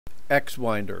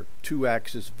X-Winder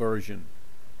 2-axis version.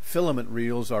 Filament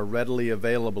reels are readily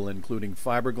available, including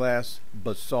fiberglass,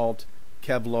 basalt,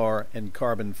 Kevlar, and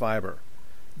carbon fiber.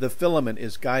 The filament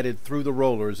is guided through the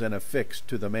rollers and affixed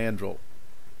to the mandrel.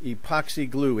 Epoxy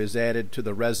glue is added to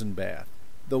the resin bath.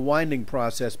 The winding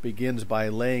process begins by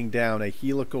laying down a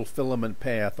helical filament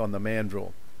path on the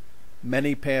mandrel.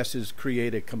 Many passes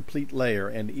create a complete layer,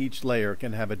 and each layer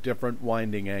can have a different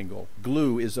winding angle.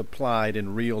 Glue is applied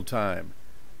in real time.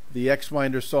 The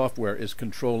X-Winder software is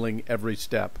controlling every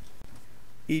step.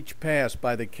 Each pass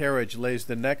by the carriage lays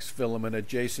the next filament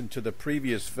adjacent to the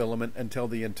previous filament until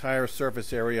the entire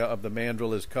surface area of the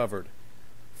mandrel is covered.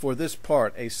 For this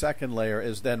part, a second layer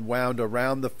is then wound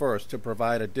around the first to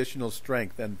provide additional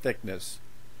strength and thickness.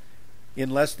 In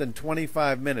less than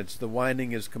 25 minutes, the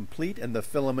winding is complete and the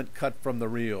filament cut from the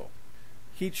reel.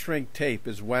 Heat shrink tape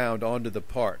is wound onto the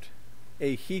part.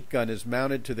 A heat gun is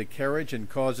mounted to the carriage and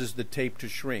causes the tape to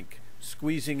shrink,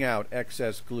 squeezing out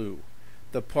excess glue.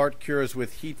 The part cures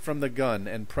with heat from the gun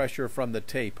and pressure from the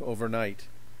tape overnight.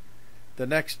 The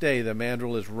next day, the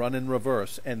mandrel is run in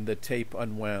reverse and the tape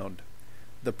unwound.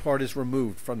 The part is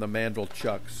removed from the mandrel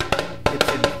chucks.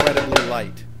 It's incredibly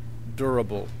light,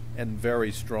 durable, and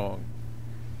very strong.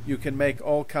 You can make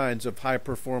all kinds of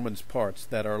high-performance parts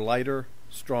that are lighter,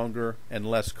 stronger, and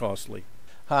less costly.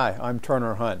 Hi, I'm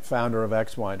Turner Hunt, founder of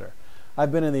X-Winder.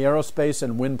 I've been in the aerospace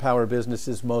and wind power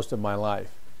businesses most of my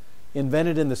life.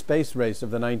 Invented in the space race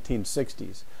of the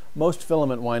 1960s, most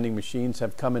filament winding machines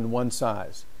have come in one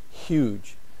size,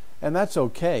 huge. And that's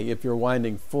okay if you're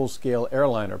winding full-scale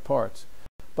airliner parts.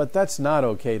 But that's not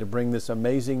okay to bring this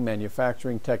amazing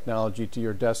manufacturing technology to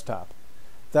your desktop.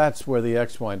 That's where the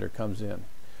X-Winder comes in.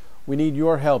 We need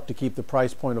your help to keep the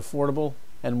price point affordable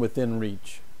and within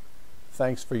reach.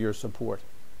 Thanks for your support.